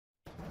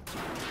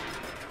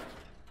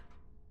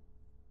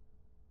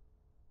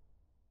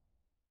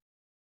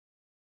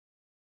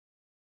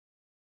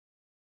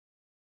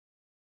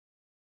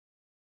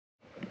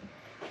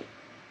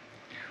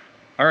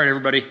All right,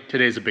 everybody,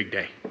 today's a big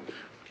day.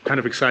 Kind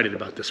of excited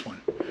about this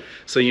one.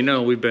 So you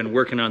know we've been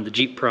working on the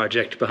Jeep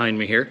project behind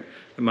me here,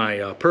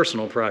 my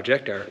personal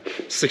project, our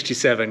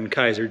 67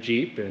 Kaiser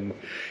Jeep, and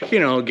you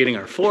know, getting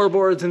our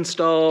floorboards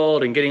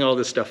installed and getting all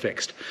this stuff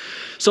fixed.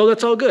 So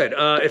that's all good.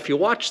 If you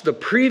watched the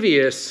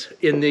previous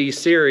in the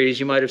series,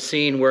 you might have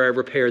seen where I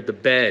repaired the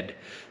bed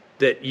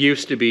that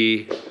used to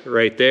be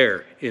right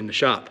there in the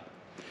shop.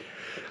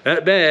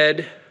 That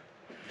bed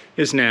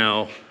is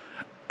now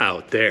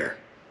out there.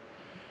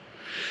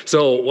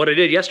 So what I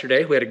did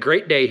yesterday, we had a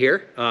great day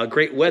here,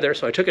 great weather,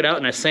 so I took it out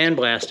and I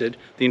sandblasted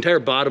the entire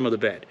bottom of the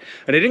bed.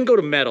 And I didn't go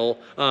to metal,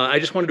 I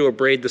just wanted to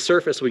abrade the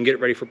surface so we can get it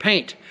ready for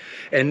paint.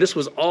 And this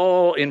was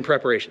all in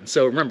preparation.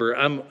 So remember,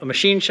 I'm a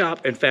machine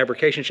shop and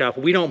fabrication shop,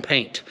 we don't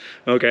paint,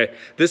 okay?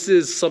 This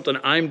is something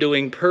I'm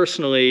doing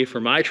personally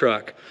for my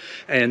truck,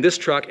 and this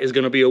truck is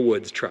gonna be a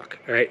woods truck,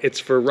 all right? It's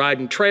for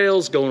riding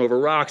trails, going over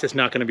rocks, it's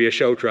not gonna be a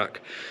show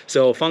truck.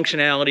 So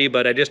functionality,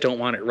 but I just don't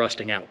want it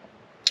rusting out.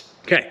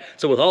 Okay,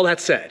 so with all that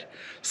said,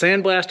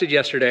 sandblasted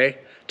yesterday.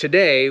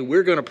 Today,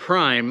 we're gonna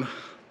prime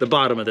the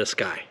bottom of this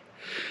guy.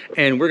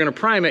 And we're gonna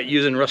prime it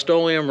using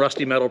Rustoleum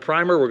rusty metal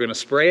primer. We're gonna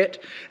spray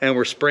it, and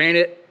we're spraying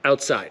it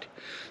outside.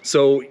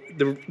 So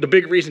the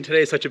big reason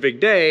today is such a big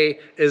day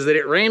is that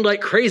it rained like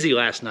crazy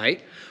last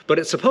night, but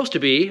it's supposed to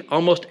be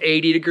almost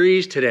 80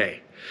 degrees today.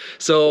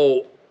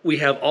 So we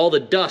have all the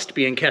dust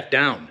being kept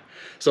down.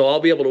 So I'll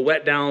be able to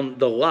wet down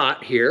the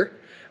lot here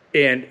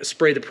and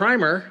spray the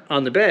primer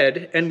on the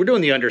bed, and we're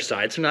doing the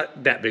underside, so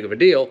not that big of a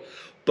deal,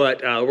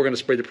 but we're gonna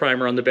spray the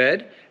primer on the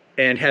bed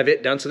and have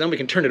it done, so then we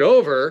can turn it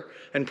over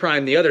and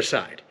prime the other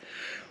side.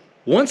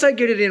 Once I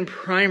get it in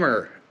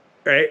primer,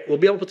 right, we'll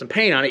be able to put some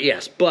paint on it,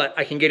 yes, but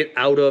I can get it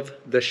out of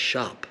the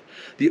shop.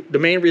 The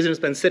main reason it's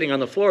been sitting on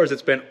the floor is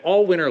it's been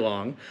all winter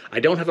long. I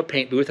don't have a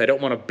paint booth, I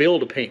don't wanna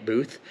build a paint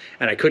booth,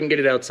 and I couldn't get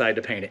it outside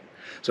to paint it.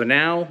 So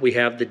now we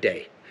have the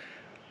day.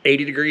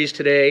 80 degrees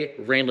today,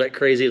 rained like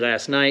crazy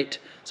last night.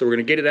 So we're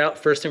gonna get it out.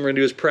 First thing we're gonna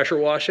do is pressure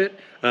wash it.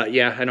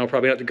 Yeah, I know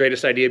probably not the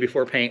greatest idea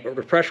before paint, but we're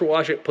gonna pressure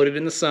wash it, put it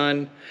in the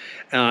sun,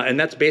 and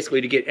that's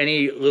basically to get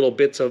any little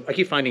bits of, I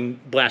keep finding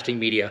blasting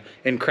media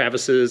in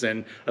crevices,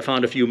 and I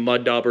found a few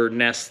mud dauber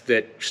nests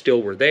that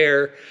still were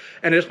there,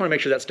 and I just wanna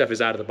make sure that stuff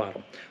is out of the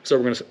bottom. So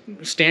we're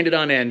gonna stand it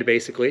on end,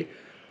 basically,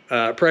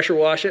 pressure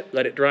wash it,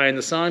 let it dry in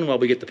the sun while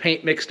we get the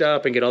paint mixed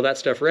up and get all that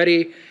stuff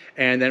ready,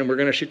 and then we're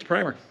gonna shoot the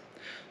primer.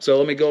 So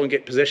let me go and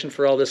get positioned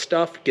for all this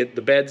stuff, get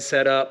the bed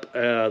set up,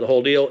 the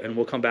whole deal, and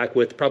we'll come back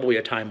with probably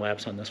a time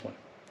lapse on this one.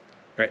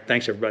 All right,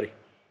 thanks everybody.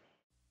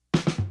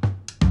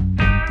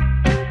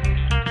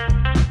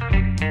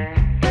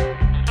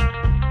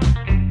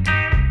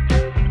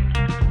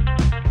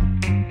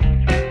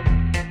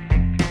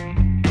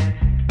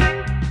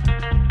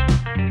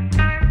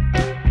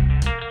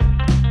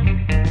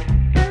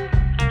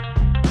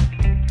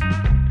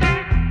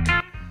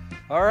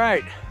 All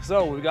right,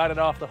 so we got it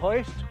off the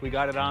hoist. We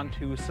got it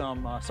onto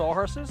some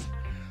sawhorses.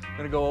 I'm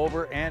gonna go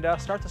over and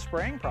start the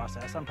spraying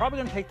process. I'm probably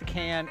gonna take the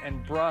can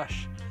and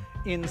brush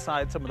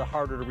inside some of the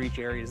harder to reach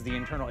areas, the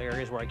internal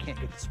areas where I can't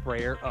get the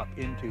sprayer up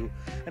into,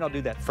 and I'll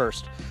do that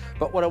first.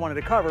 But what I wanted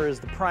to cover is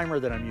the primer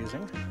that I'm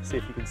using. See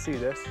if you can see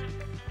this.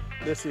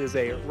 This is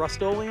a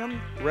Rustoleum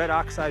red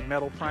oxide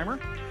metal primer.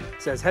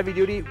 It says heavy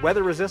duty,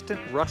 weather resistant,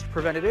 rust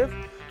preventative,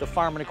 the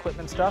farm and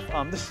equipment stuff.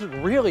 This is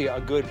really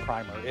a good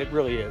primer, it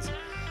really is.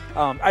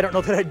 I don't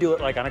know that I'd do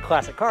it like on a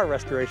classic car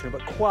restoration,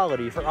 but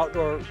quality for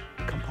outdoor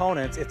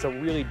components, it's a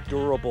really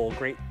durable,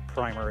 great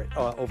primer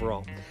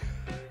overall.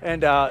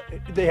 And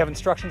they have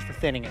instructions for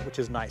thinning it, which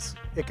is nice.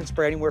 It can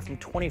spray anywhere from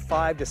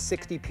 25 to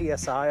 60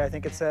 PSI, I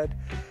think it said.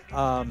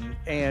 15%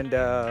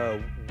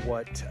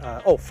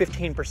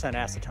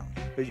 acetone.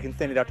 So you can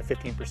thin it out to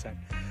 15%.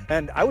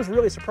 And I was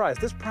really surprised.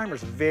 This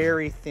primer's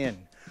very thin.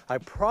 I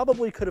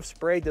probably could have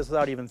sprayed this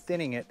without even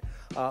thinning it,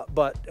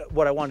 but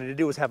what I wanted to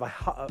do was have a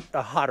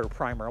hotter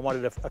primer. I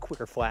wanted a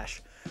quicker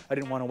flash. I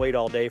didn't want to wait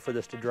all day for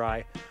this to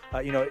dry.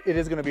 You know, it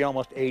is going to be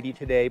almost 80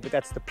 today, but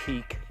that's the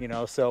peak, you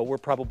know, so we're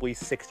probably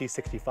 60,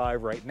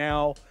 65 right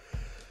now.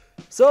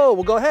 So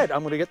we'll go ahead.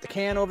 I'm going to get the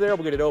can over there.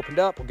 We'll get it opened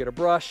up. We'll get a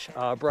brush,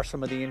 brush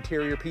some of the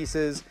interior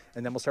pieces,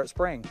 and then we'll start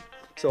spraying.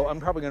 So I'm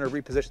probably going to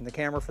reposition the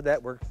camera for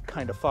that. We're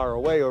kind of far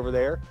away over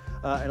there,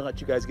 and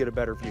let you guys get a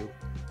better view.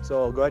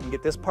 So I'll go ahead and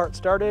get this part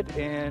started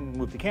and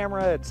move the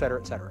camera, et cetera,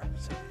 et cetera.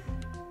 So.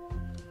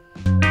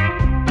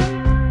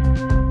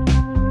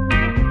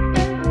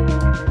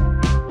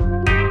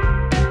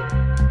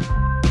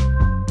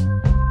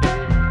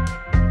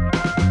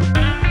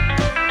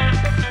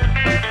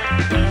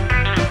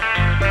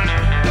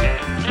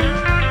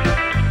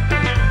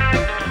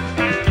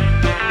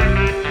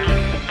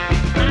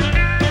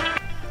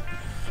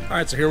 All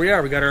right, so here we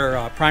are. We got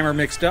our primer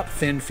mixed up,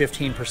 thin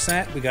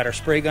 15%. We got our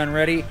spray gun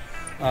ready.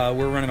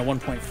 We're running a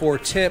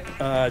 1.4 tip.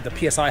 The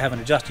PSI I haven't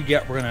adjusted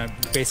yet. We're gonna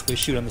basically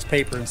shoot on this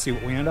paper and see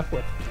what we end up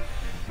with.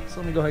 So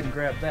let me go ahead and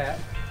grab that.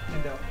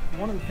 And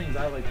one of the things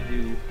I like to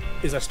do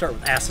is I start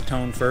with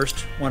acetone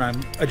first when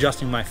I'm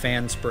adjusting my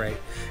fan spray.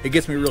 It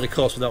gets me really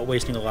close without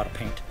wasting a lot of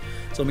paint.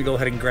 So let me go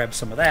ahead and grab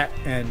some of that,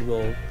 and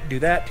we'll do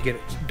that to get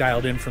it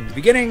dialed in from the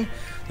beginning.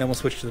 Then we'll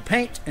switch to the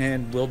paint,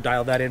 and we'll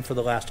dial that in for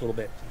the last little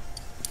bit.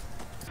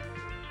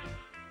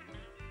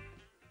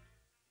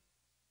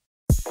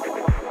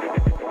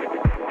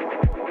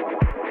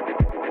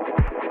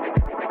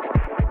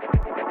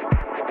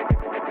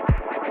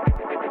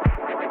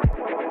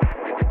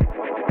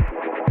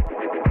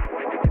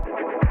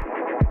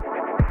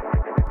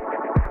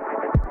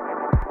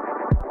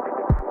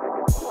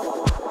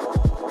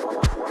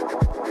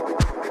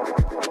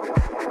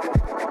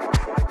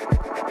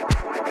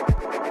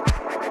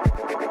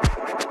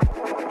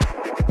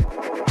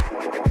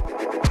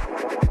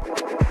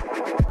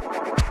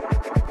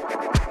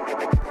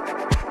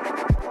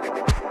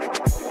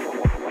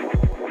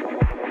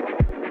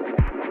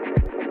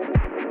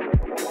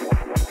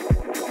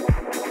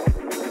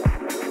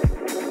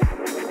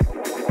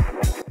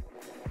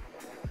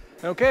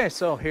 Okay,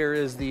 so here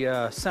is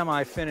the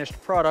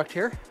semi-finished product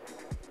here.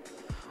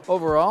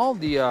 Overall,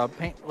 the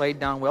paint laid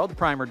down well. The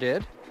primer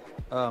did.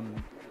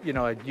 You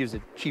know, I used a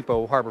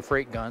cheapo Harbor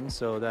Freight gun,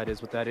 so that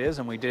is what that is,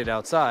 and we did it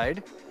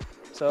outside,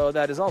 so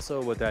that is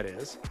also what that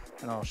is.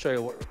 And I'll show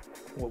you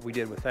what we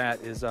did with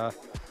that. Is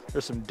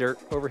there's some dirt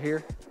over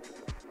here,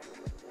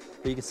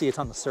 but you can see it's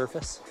on the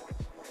surface.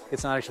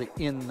 It's not actually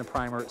in the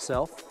primer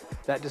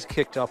itself. That just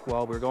kicked up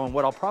while we were going.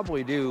 What I'll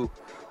probably do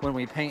when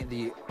we paint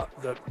the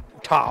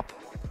top,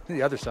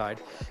 the other side,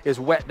 is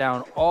wet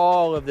down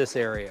all of this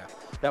area.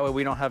 That way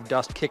we don't have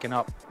dust kicking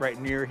up right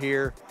near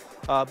here.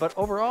 But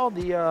overall,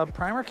 the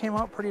primer came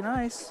out pretty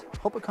nice.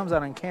 Hope it comes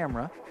out on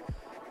camera.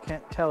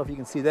 Can't tell if you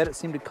can see that. It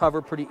seemed to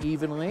cover pretty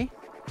evenly.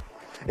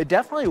 It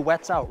definitely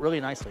wets out really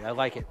nicely. I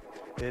like it.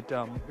 It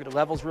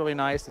levels really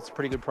nice. It's a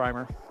pretty good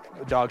primer.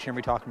 The dog's hearing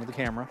me talking to the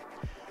camera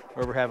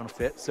where we're having a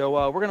fit.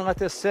 So we're gonna let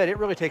this sit. It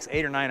really takes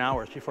 8 or 9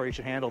 hours before you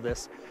should handle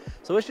this.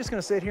 So it's just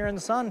gonna sit here in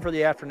the sun for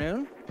the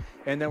afternoon,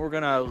 and then we're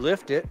gonna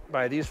lift it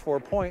by these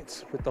 4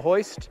 points with the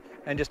hoist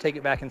and just take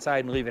it back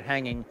inside and leave it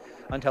hanging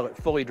until it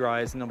fully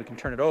dries, and then we can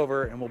turn it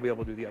over and we'll be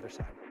able to do the other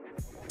side.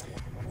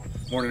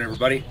 Morning,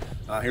 everybody.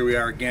 Here we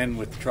are again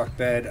with the truck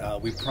bed.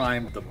 We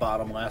primed the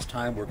bottom last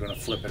time. We're gonna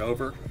flip it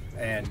over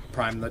and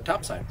prime the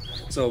top side.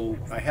 So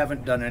I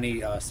haven't done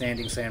any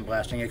sanding,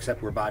 sandblasting,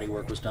 except where body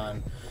work was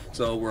done.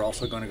 So we're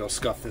also going to go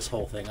scuff this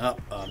whole thing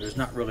up. There's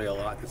not really a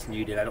lot that's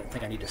needed. I don't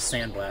think I need to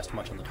sandblast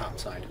much on the top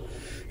side.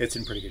 It's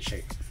in pretty good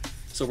shape.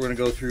 So we're going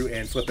to go through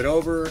and flip it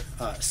over,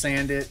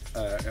 sand it.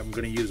 I'm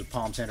going to use a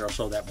palm sander. I'll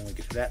show that when we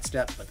get to that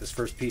step. But this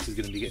first piece is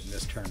going to be getting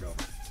this turned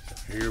over.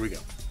 So here we go.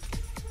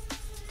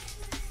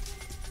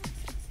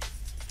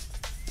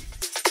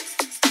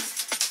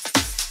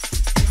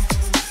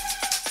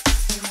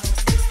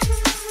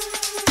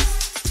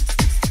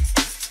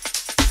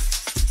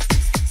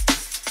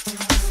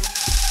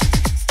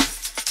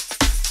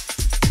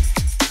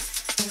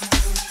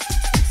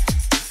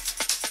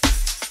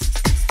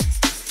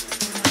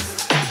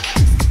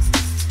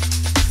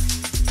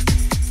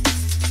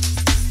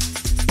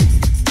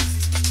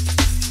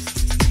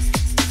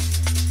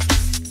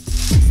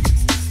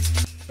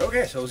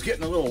 Okay, so it's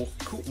getting a little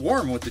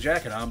warm with the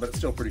jacket on, but it's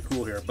still pretty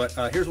cool here. But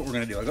here's what we're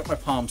going to do. I got my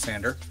palm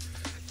sander,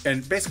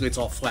 and basically it's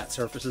all flat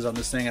surfaces on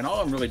this thing, and all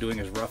I'm really doing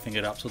is roughing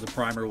it up so the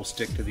primer will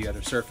stick to the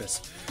other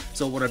surface.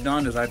 So what I've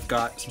done is I've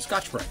got some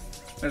Scotch-Brite.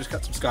 I just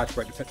got some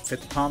Scotch-Brite to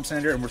fit the palm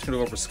sander, and we're just going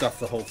to go over scuff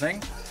the whole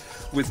thing.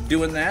 With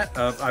doing that,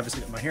 I've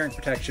obviously got my hearing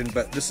protection,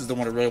 but this is the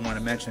one I really want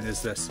to mention,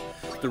 is this,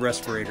 the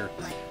respirator.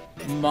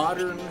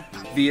 Modern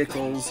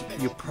vehicles,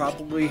 you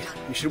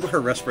should wear a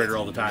respirator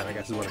all the time, I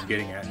guess is what I'm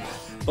getting at.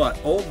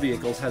 But old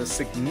vehicles had a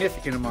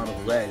significant amount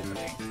of lead in the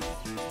paint.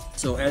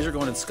 So as you're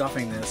going and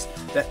scuffing this,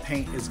 that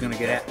paint is going to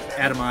get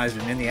atomized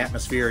and in the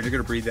atmosphere, and you're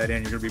going to breathe that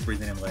in, you're going to be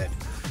breathing in lead.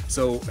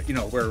 So, you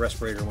know, wear a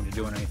respirator when you're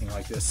doing anything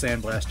like this,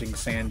 sandblasting,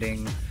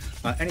 sanding,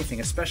 anything,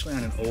 especially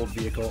on an old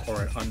vehicle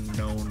or an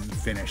unknown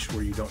finish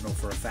where you don't know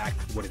for a fact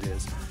what it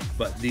is.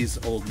 But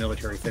these old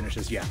military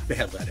finishes, yeah, they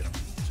had lead in them.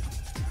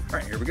 All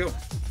right, here we go.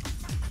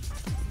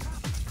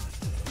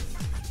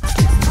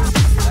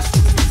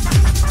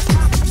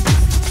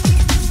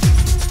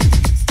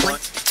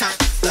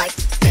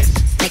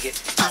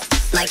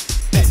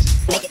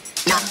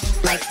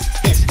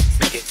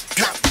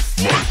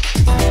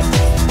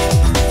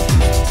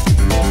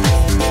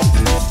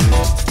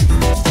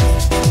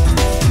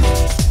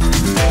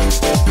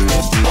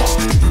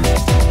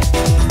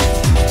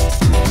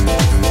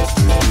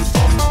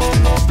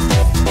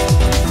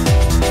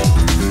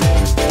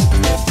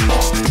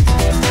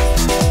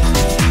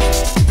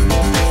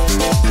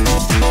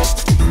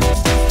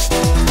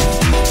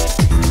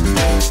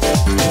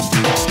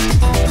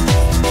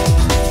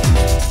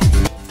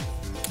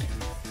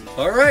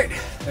 All right,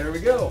 there we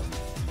go.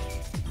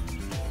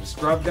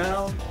 Scrub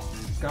down,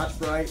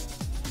 Scotch-Brite,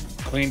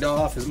 cleaned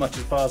off as much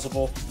as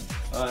possible,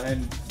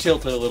 and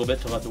tilted a little bit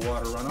to let the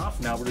water run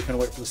off. Now we're just gonna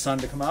wait for the sun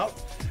to come out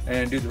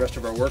and do the rest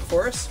of our work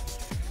for us.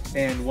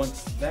 And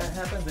once that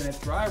happens and it's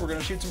dry, we're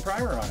gonna shoot some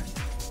primer on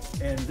it.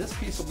 And this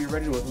piece will be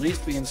ready to at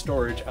least be in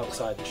storage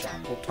outside the shop.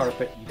 We'll tarp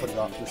it and put it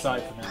off to the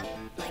side for now.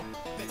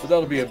 But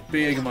that'll be a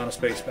big amount of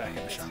space back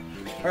in the shop.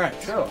 All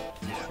right, so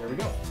here we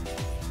go.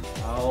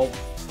 I'll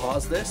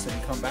pause this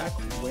and come back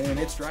when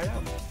it's dried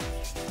out.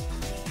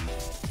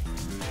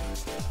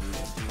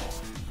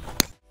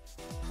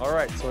 All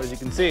right, so as you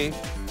can see,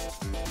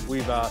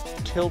 we've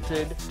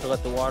tilted to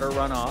let the water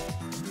run off.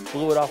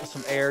 Blew it off with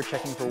some air,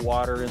 checking for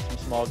water and some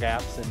small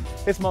gaps, and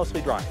it's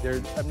mostly dry.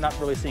 I'm not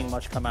really seeing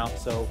much come out,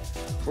 so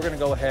we're gonna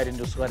go ahead and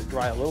just let it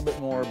dry a little bit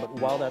more, but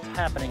while that's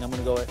happening, I'm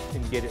gonna go ahead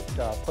and get it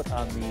put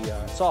on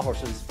the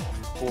sawhorses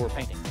for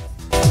painting.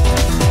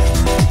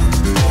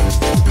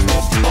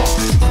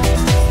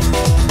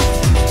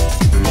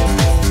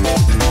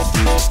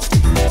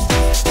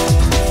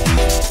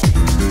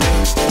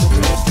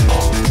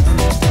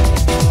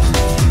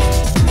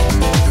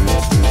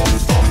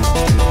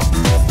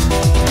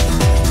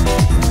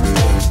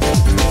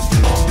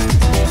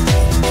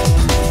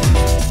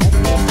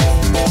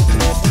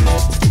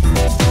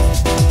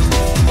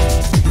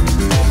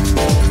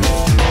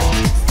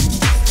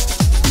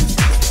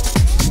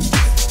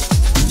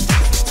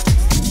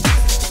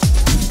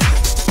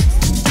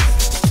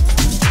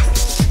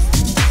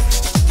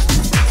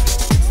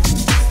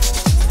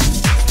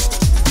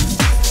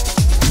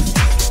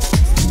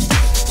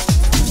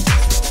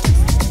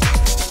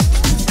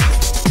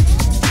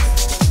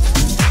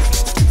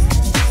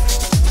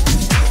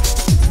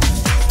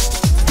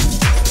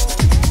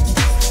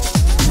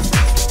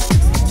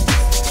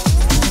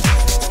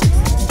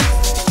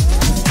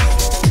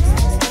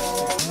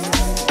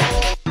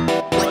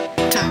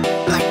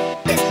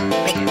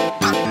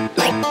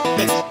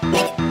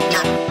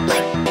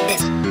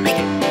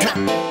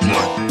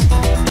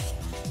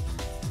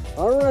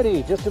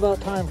 Alrighty, just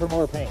about time for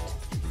more paint.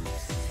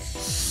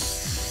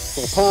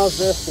 So we'll pause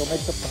this, we'll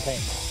mix up some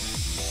paint.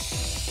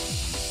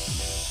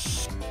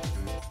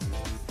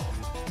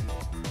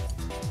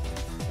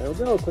 There we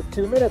go, quick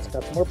 2 minutes,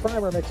 got some more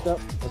primer mixed up.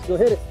 Let's go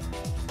hit it.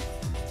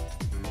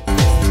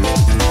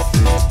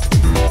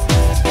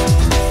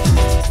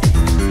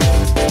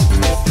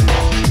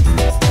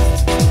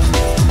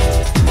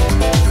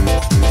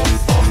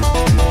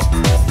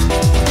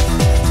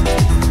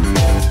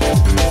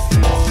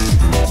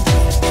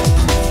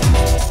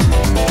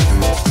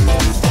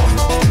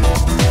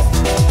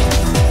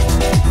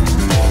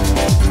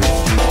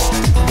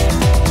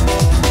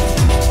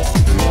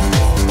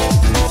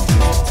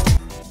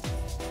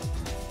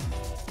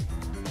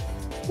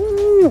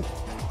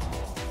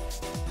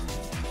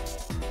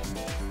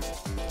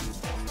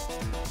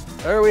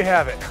 There we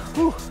have it.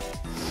 Whew.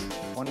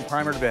 One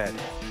primer to bed.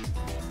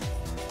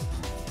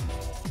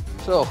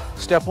 So,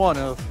 step one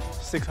of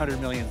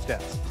 600 million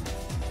steps.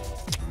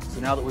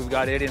 So now that we've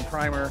got it in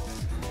primer,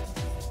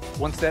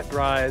 once that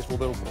dries, we'll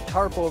be able to put a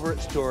tarp over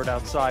it, store it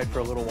outside for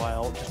a little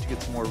while just to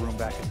get some more room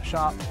back in the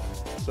shop.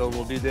 So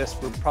we'll do this.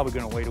 We're probably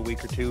going to wait a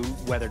week or two,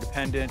 weather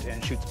dependent,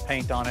 and shoot some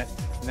paint on it,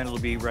 and then it'll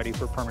be ready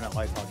for permanent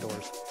life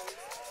outdoors.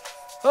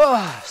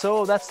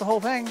 So that's the whole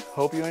thing.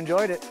 Hope you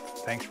enjoyed it.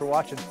 Thanks for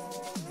watching.